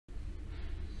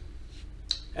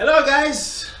Hello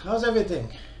guys, how's everything?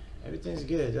 Everything's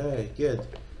good. All right, good.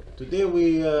 Today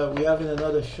we having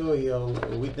another show here,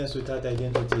 Witness Without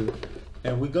Identity,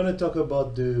 and we're gonna talk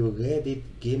about the Reddit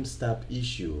Gamestop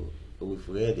issue with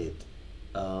Reddit.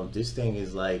 This thing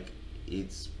is like,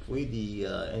 it's pretty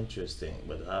interesting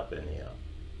what happened here,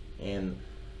 and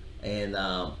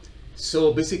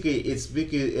so basically it's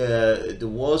because the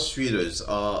Wall Streeters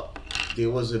there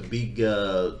was a big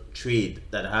trade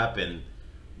that happened,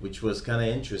 which was kind of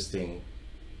interesting,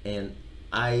 and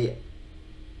I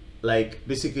like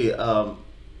basically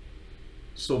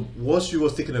so Wall Street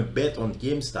was taking a bet on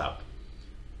GameStop,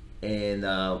 and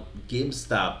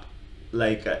GameStop,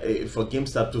 like for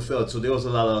GameStop to fail, so there was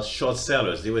a lot of short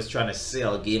sellers. They was trying to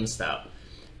sell GameStop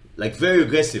like very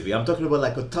aggressively. I'm talking about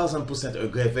like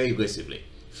 1,000% very aggressively,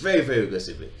 very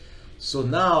aggressively. So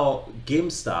now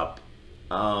GameStop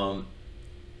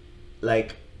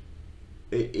like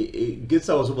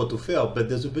GameStop was about to fail, but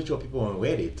there's a bunch of people on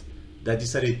Reddit that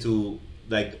decided to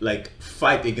like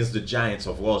fight against the giants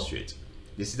of Wall Street.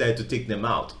 They decided to take them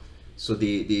out. So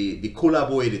they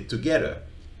collaborated together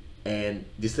and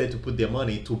decided to put their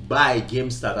money to buy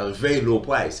GameStop at a very low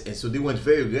price. And so they went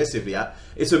very aggressively.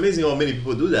 It's amazing how many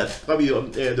people do that. Probably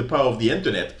the power of the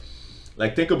internet.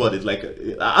 Like, think about it. Like,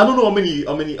 I don't know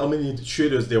how many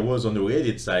traders there was on the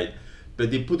Reddit side, but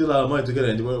they put a lot of money together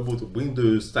and they were able to bring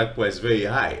the stock price very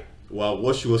high while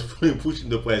Wall Street was pushing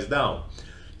the price down.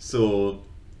 So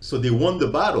they won the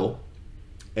battle,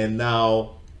 and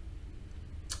now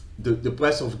the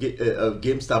price of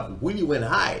GameStop really went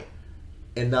high,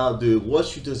 and now the Wall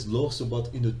Streeters lost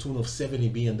about in the tune of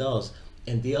 $70 billion,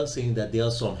 and they are saying that there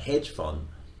are some hedge fund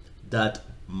that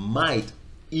might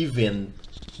even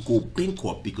go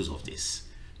bankrupt because of this.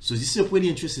 So this is a pretty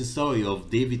interesting story of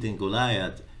David and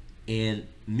Goliath. And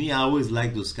me, I always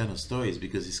like those kind of stories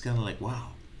because it's kind of like,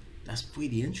 wow, that's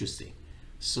pretty interesting.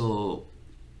 So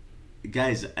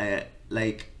guys,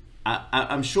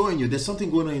 I'm showing you there's something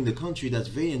going on in the country that's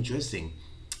very interesting.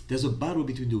 There's a battle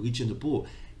between the rich and the poor,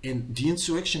 and the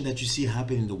insurrection that you see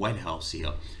happening in the White House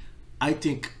here, I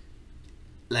think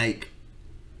like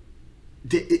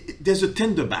there's a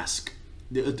tinderbox.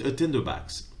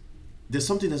 There's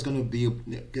something that's going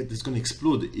to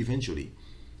explode eventually.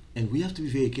 And we have to be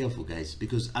very careful, guys,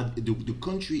 because the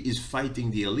country is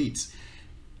fighting the elites.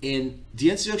 And the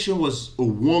insurrection was a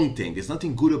wrong thing. There's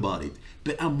nothing good about it.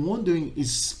 But I'm wondering,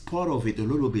 is part of it a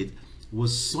little bit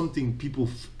was something people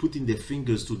putting their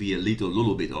fingers to the elite, a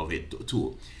little bit of it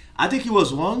too. I think it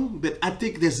was wrong, but I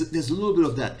think there's a little bit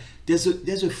of that. There's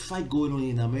a fight going on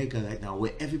in America right now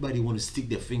where everybody wants to stick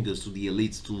their fingers to the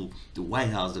elites, to the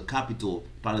White House, the Capitol,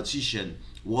 politician,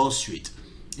 Wall Street.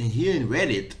 And here in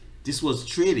Reddit, this was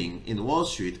trading in Wall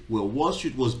Street, where Wall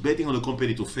Street was betting on the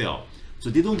company to fail. So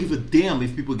they don't give a damn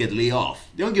if people get laid off.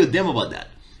 They don't give a damn about that.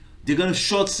 They're gonna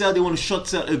short sell. They want to short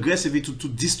sell aggressively to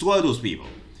destroy those people,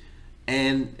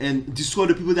 and destroy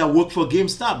the people that work for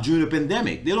GameStop during the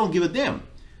pandemic. They don't give a damn,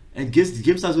 and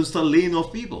GameStop will start laying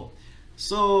off people.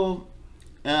 So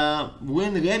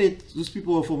when Reddit, those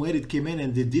people from Reddit came in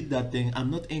and they did that thing, I'm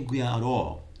not angry at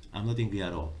all. I'm not angry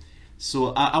at all.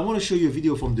 So I want to show you a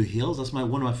video from The Hills. That's one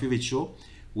of my favorite shows,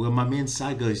 where my main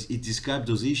saga it describes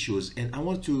those issues, and I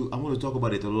want to talk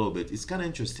about it a little bit. It's kind of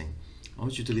interesting. I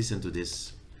want you to listen to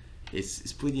this.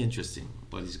 It's pretty interesting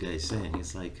what this guy is saying.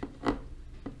 It's like,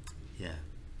 yeah,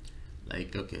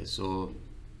 like, okay, so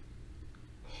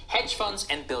hedge funds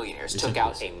and billionaires took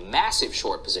out a massive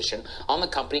short position on the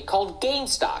company called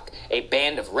GameStop. A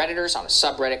band of Redditors on a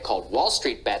subreddit called Wall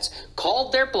Street Bets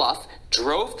called their bluff,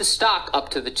 drove the stock up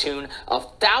to the tune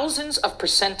of thousands of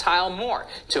percentile more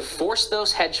to force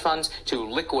those hedge funds to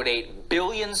liquidate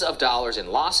billions of dollars in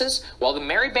losses, while the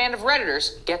merry band of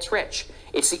Redditors gets rich.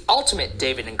 It's the ultimate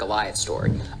David and Goliath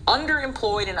story.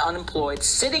 Underemployed and unemployed,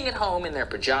 sitting at home in their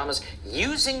pajamas,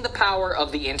 using the power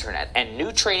of the internet and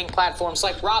new trading platforms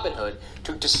like Robinhood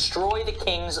to destroy the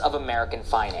kings of American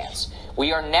finance.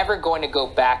 We are never going to go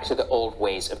back to the old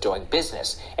ways of doing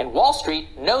business, and Wall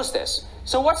Street knows this.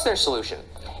 So what's their solution?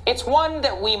 It's one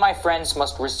that we, my friends,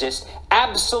 must resist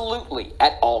absolutely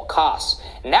at all costs.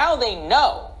 Now they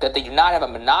know that they do not have a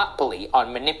monopoly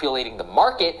on manipulating the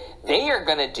market. They are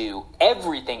going to do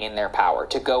everything in their power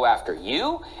to go after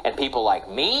you and people like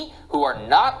me who are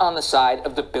not on the side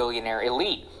of the billionaire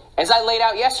elite. As I laid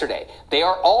out yesterday, they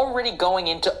are already going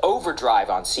into overdrive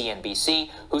on CNBC,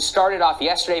 who started off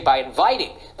yesterday by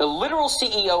inviting the literal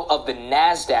CEO of the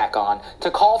NASDAQ on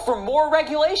to call for more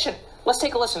regulation. Let's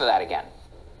take a listen to that again.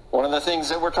 One of the things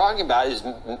that we're talking about is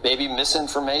maybe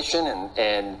misinformation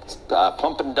and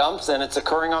pump and dumps, and it's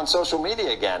occurring on social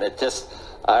media again. It just,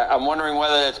 I'm wondering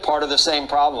whether it's part of the same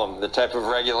problem, the type of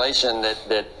regulation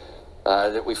that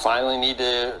we finally need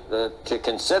to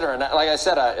consider. And like I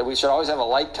said, we should always have a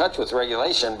light touch with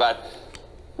regulation, but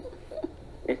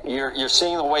you're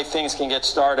seeing the way things can get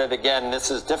started. Again,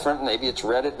 this is different. Maybe it's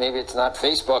Reddit, maybe it's not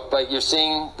Facebook, but you're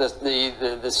seeing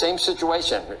the same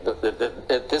situation.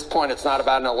 At this point, it's not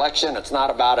about an election. It's not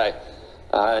about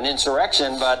an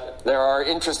insurrection, but there are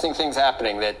interesting things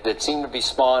happening that seem to be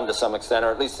spawned to some extent,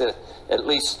 or at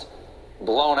least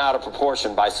blown out of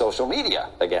proportion by social media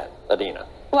again. Adina.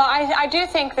 Well, I do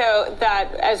think, though,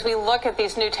 that as we look at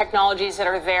these new technologies that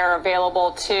are there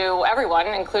available to everyone,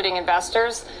 including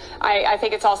investors, I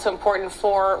think it's also important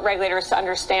for regulators to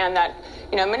understand that,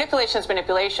 manipulation is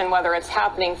manipulation, whether it's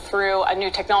happening through a new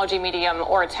technology medium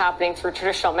or it's happening through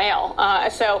traditional mail.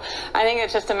 So I think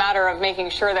it's just a matter of making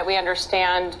sure that we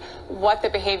understand what the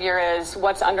behavior is,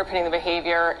 what's underpinning the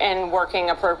behavior, and working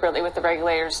appropriately with the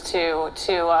regulators to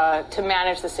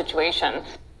manage the situation.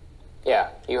 Yeah,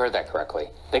 you heard that correctly.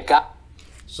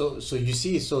 So you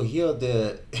see, so here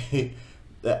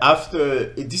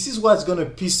after this is what's gonna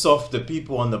piss off the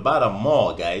people on the bottom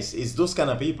more, guys. It's those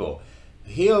kind of people.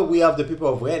 Here we have the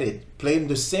people of Reddit playing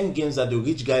the same games that the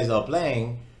rich guys are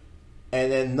playing,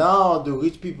 and then now the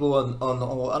rich people on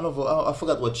I don't know, I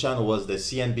forgot what channel was, the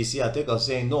CNBC I think, are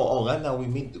saying no. Oh, right now we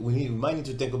might need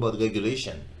to think about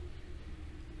regulation.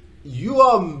 You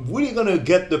are really gonna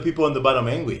get the people on the bottom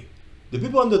angry. The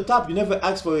people on the top, you never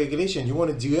ask for regulation. You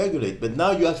want to deregulate, but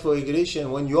now you ask for regulation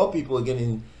when the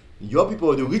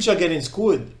rich are getting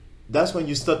screwed. That's when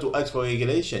you start to ask for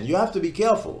regulation. You have to be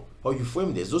careful how you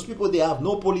frame this. Those people, they have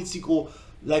no political,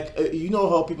 you know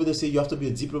how people, they say you have to be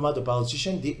a diplomat or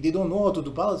politician. They don't know how to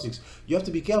do politics. You have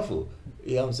to be careful.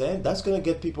 You know what I'm saying? That's gonna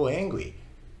get people angry.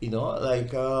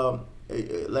 But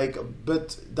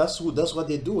that's what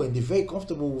they do, and they're very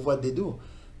comfortable with what they do.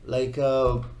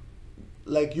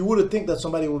 Like you would think that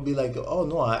somebody would be like, oh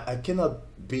no, I cannot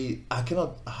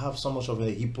have so much of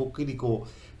a hypocritical,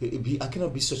 I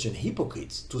cannot be such an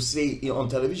hypocrite to say on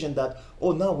television that,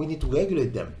 oh, now we need to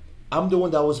regulate them. I'm the one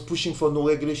that was pushing for no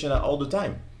regulation all the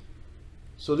time.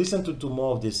 So listen to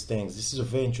more of these things. This is a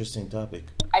very interesting topic.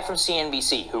 Guy from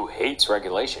CNBC, who hates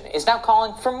regulation, is now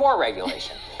calling for more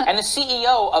regulation. And the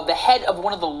CEO of the head of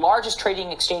one of the largest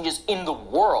trading exchanges in the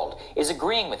world is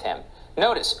agreeing with him.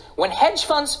 Notice, when hedge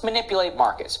funds manipulate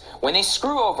markets, when they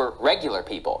screw over regular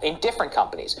people in different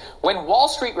companies, when Wall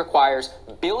Street requires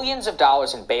billions of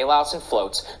dollars in bailouts and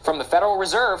floats from the Federal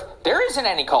Reserve, there isn't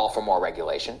any call for more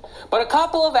regulation. But a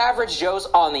couple of average Joes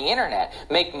on the internet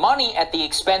make money at the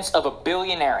expense of a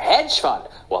billionaire hedge fund.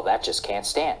 Well, that just can't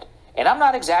stand. And I'm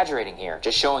not exaggerating here,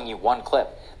 just showing you one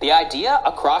clip. The idea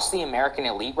across the American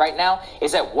elite right now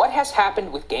is that what has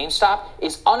happened with GameStop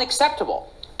is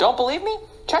unacceptable. Don't believe me?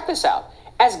 Check this out.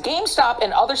 As GameStop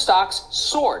and other stocks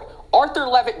soared, Arthur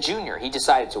Levitt Jr., he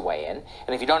decided to weigh in.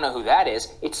 And if you don't know who that is,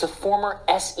 it's the former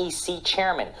SEC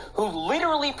chairman who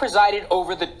literally presided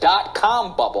over the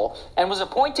dot-com bubble and was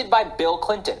appointed by Bill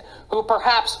Clinton, who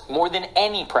perhaps more than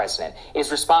any president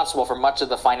is responsible for much of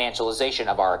the financialization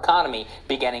of our economy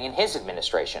beginning in his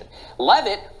administration.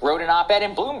 Levitt wrote an op-ed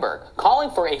in Bloomberg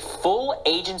calling for a full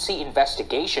agency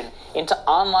investigation into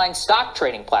online stock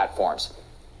trading platforms,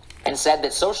 and said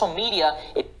that social media...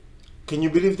 Can you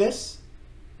believe this?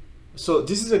 So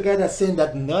this is a guy that's saying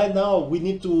that right now we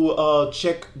need to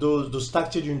check those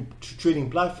stock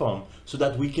trading platform so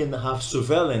that we can have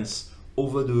surveillance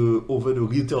over the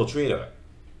retail trader.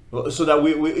 So that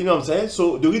we you know what I'm saying?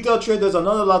 So the retail traders are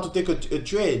not allowed to take a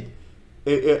trade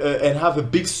and have a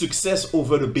big success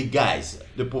over the big guys,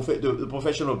 the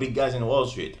professional big guys in Wall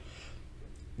Street.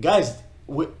 Guys,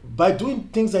 by doing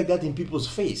things like that in people's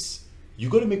face, you're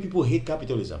going to make people hate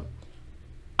capitalism.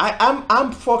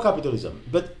 I'm for capitalism,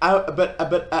 but I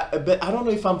don't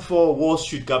know if I'm for Wall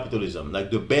Street capitalism, like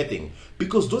the betting,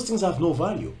 because those things have no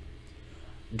value.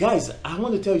 Guys, I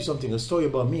want to tell you something, a story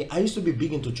about me. I used to be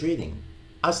big into trading.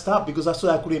 I stopped because I saw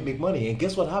I couldn't make money, and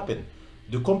guess what happened?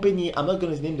 The company, I'm not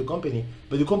going to name the company,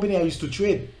 but the company I used to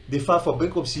trade, they filed for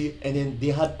bankruptcy, and then they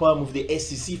had problem with the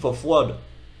SEC for fraud.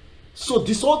 So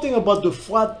this whole thing about the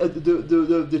fraud,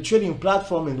 the trading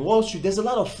platform in Wall Street, there's a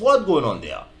lot of fraud going on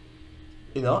there.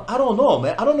 You know, I don't know,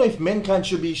 man. I don't know if mankind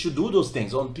should do those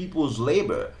things on people's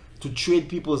labor, to trade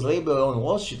people's labor on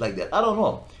Wall Street like that. I don't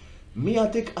know. Me, I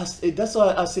think that's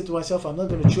why I said to myself, I'm not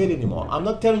going to trade anymore. I'm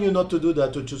not telling you not to do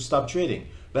that, to stop trading,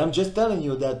 but I'm just telling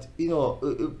you that, you know,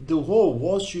 the whole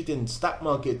Wall Street and stock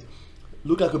market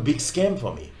look like a big scam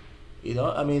for me. You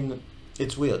know, I mean,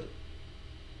 it's weird.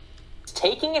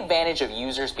 Taking advantage of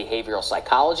users' behavioral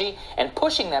psychology and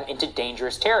pushing them into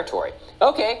dangerous territory.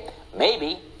 Okay,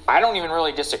 maybe I don't even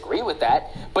really disagree with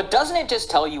that. But doesn't it just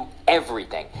tell you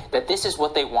everything? That this is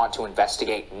what they want to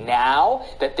investigate now?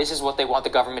 That this is what they want the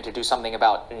government to do something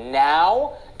about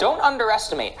now? Don't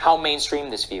underestimate how mainstream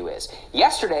this view is.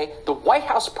 Yesterday, the White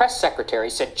House press secretary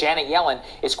said Janet Yellen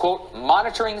is, quote,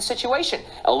 monitoring the situation.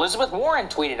 Elizabeth Warren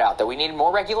tweeted out that we needed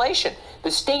more regulation.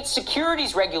 The state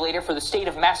securities regulator for the state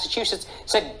of Massachusetts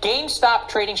said GameStop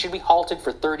trading should be halted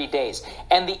for 30 days.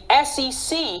 And the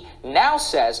SEC now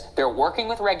says they're working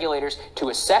with regulators to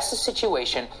assess the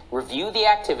situation, review the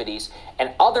activities,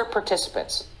 and other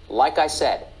participants. Like I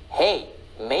said, hey,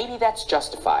 maybe that's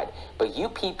justified, but you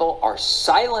people are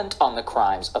silent on the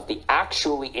crimes of the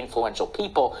actually influential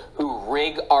people who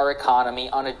rig our economy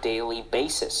on a daily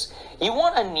basis. You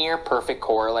want a near-perfect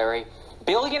corollary?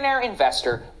 Billionaire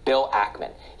investor Bill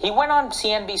Ackman. He went on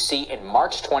CNBC in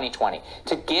March 2020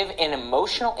 to give an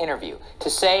emotional interview to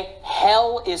say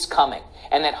hell is coming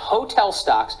and that hotel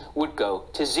stocks would go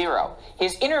to zero.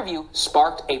 His interview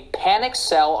sparked a panic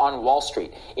sell on Wall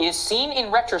Street. It is seen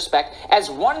in retrospect as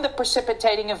one of the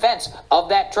precipitating events of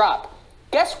that drop.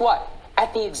 Guess what?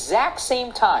 At the exact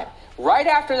same time, right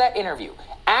after that interview,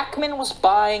 Ackman was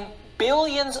buying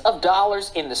billions of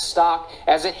dollars in the stock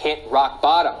as it hit rock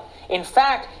bottom. In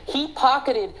fact, he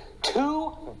pocketed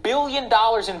 $2 billion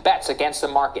in bets against the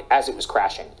market as it was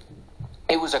crashing.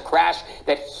 It was a crash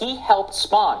that he helped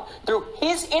spawn through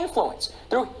his influence,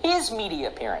 through his media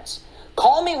appearance.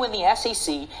 Call me when the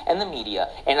SEC and the media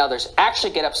and others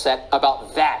actually get upset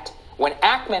about that. When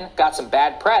Ackman got some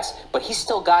bad press, but he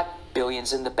still got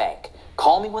billions in the bank.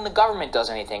 Call me when the government does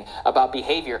anything about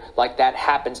behavior like that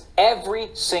happens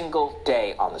every single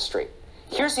day on the street.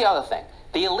 Here's the other thing.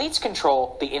 The elites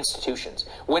control the institutions.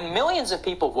 When millions of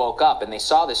people woke up and they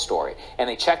saw this story and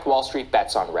they checked Wall Street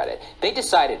bets on Reddit, they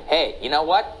decided, hey, you know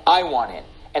what? I want in.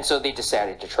 And so they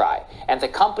decided to try. And the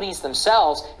companies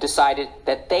themselves decided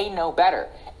that they know better.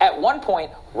 At one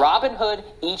point, Robinhood,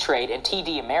 E-Trade, and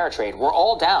TD Ameritrade were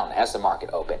all down as the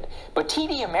market opened. But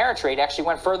TD Ameritrade actually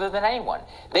went further than anyone.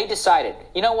 They decided,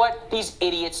 you know what? These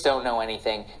idiots don't know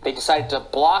anything. They decided to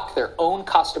block their own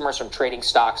customers from trading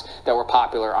stocks that were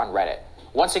popular on Reddit.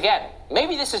 Once again,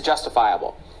 maybe this is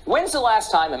justifiable. When's the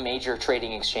last time a major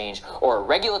trading exchange or a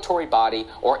regulatory body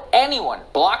or anyone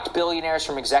blocked billionaires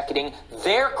from executing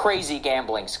their crazy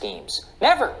gambling schemes?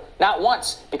 Never. Not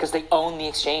once, because they own the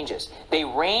exchanges. They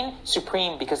reign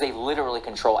supreme because they literally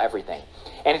control everything.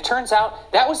 And it turns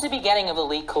out that was the beginning of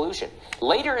elite collusion.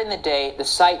 Later in the day, the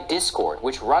site Discord,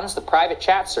 which runs the private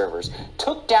chat servers,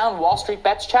 took down Wall Street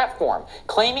Bet's chat forum,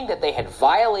 claiming that they had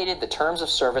violated the terms of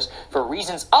service for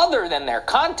reasons other than their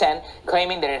content,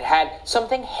 claiming that it had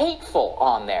something hateful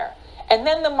on there. And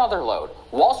then the motherlode,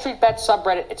 Wall Street Bet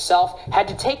subreddit itself, had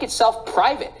to take itself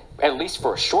private, at least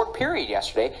for a short period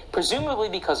yesterday, presumably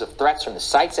because of threats from the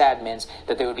site's admins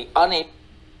that they would be unable.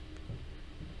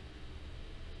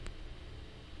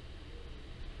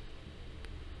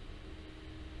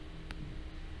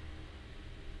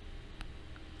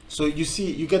 So you see,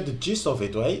 you get the gist of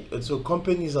it, right? And so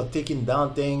companies are taking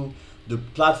down things, the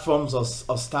platforms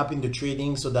are stopping the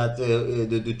trading so that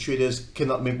the traders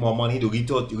cannot make more money. The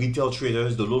retail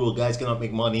traders, the little guys cannot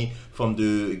make money from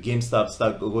the GameStop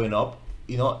stock going up.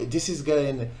 You know, this is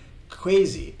getting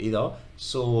crazy, you know.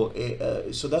 So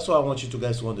so that's what I want you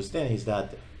guys to understand is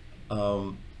that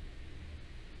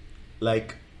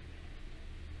like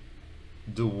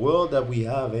the world that we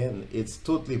have in, it's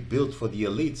totally built for the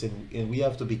elites, and we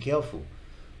have to be careful.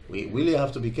 We really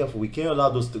have to be careful. We can't allow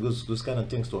those kind of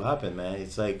things to happen, man.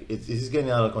 It's like it's getting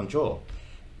out of control,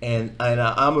 and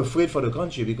I'm afraid for the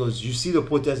country because you see the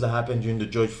protests that happened during the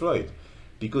George Floyd,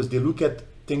 because they look at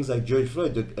things like George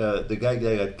Floyd, the guy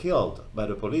that got killed by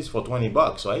the police for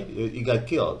 $20, right? He got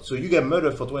killed, so you get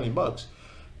murdered for $20,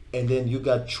 and then you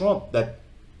got Trump that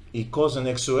he caused an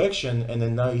insurrection, and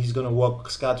then now he's gonna walk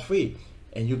scot-free.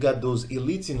 And you got those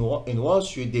elites in Wall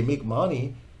Street, they make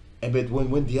money, but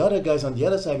when the other guys on the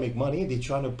other side make money, they're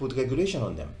trying to put regulation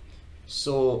on them.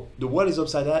 So the world is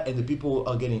upside down and the people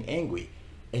are getting angry.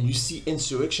 And you see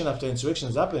insurrection after insurrection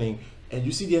is happening, and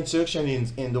you see the insurrection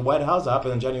in the White House that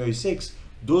happened on January 6th.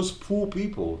 Those poor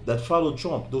people that followed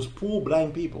Trump, those poor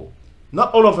blind people,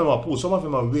 not all of them are poor, some of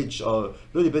them are rich,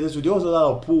 really, but there's also a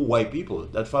lot of poor white people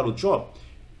that follow Trump,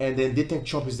 and then they think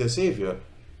Trump is their savior.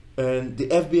 And the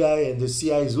FBI and the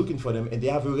CIA is looking for them, and they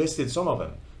have arrested some of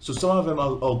them. So some of them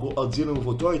are dealing with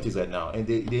authorities right now, and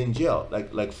they're in jail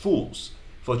like fools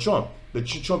for Trump. But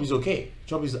Trump is okay.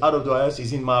 Trump is out of the house.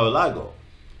 He's in Mar-a-Lago.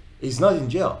 He's not in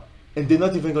jail, and they're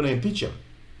not even going to impeach him.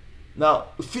 Now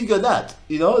figure that,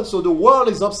 you know. So the world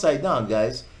is upside down,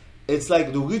 guys. It's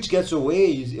like the rich gets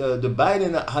away. The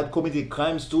Biden had committed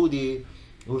crimes too.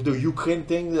 with the Ukraine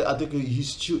thing. I think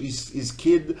his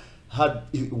kid had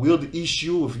a weird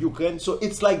issue with Ukraine. So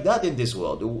it's like that in this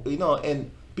world, you know,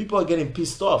 and people are getting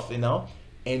pissed off, you know,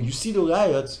 and you see the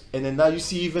riots, and then now you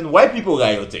see even white people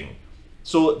rioting.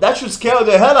 So that should scare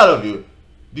the hell out of you,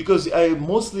 because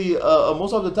most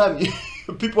of the time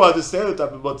people are the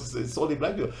stereotype about this, it's only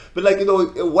black people, but like, you know,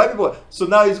 white people. So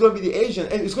now it's going to be the Asian,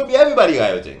 and it's going to be everybody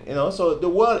rioting, you know. So the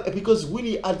world, because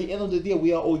really at the end of the day,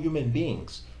 we are all human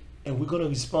beings, and we're going to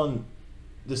respond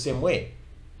the same way.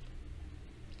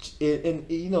 And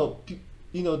you know,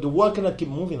 the world cannot keep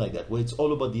moving like that, where it's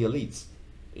all about the elites,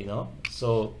 you know.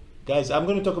 So guys, I'm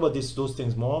going to talk about those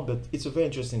things more, but it's a very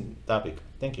interesting topic.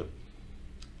 Thank you.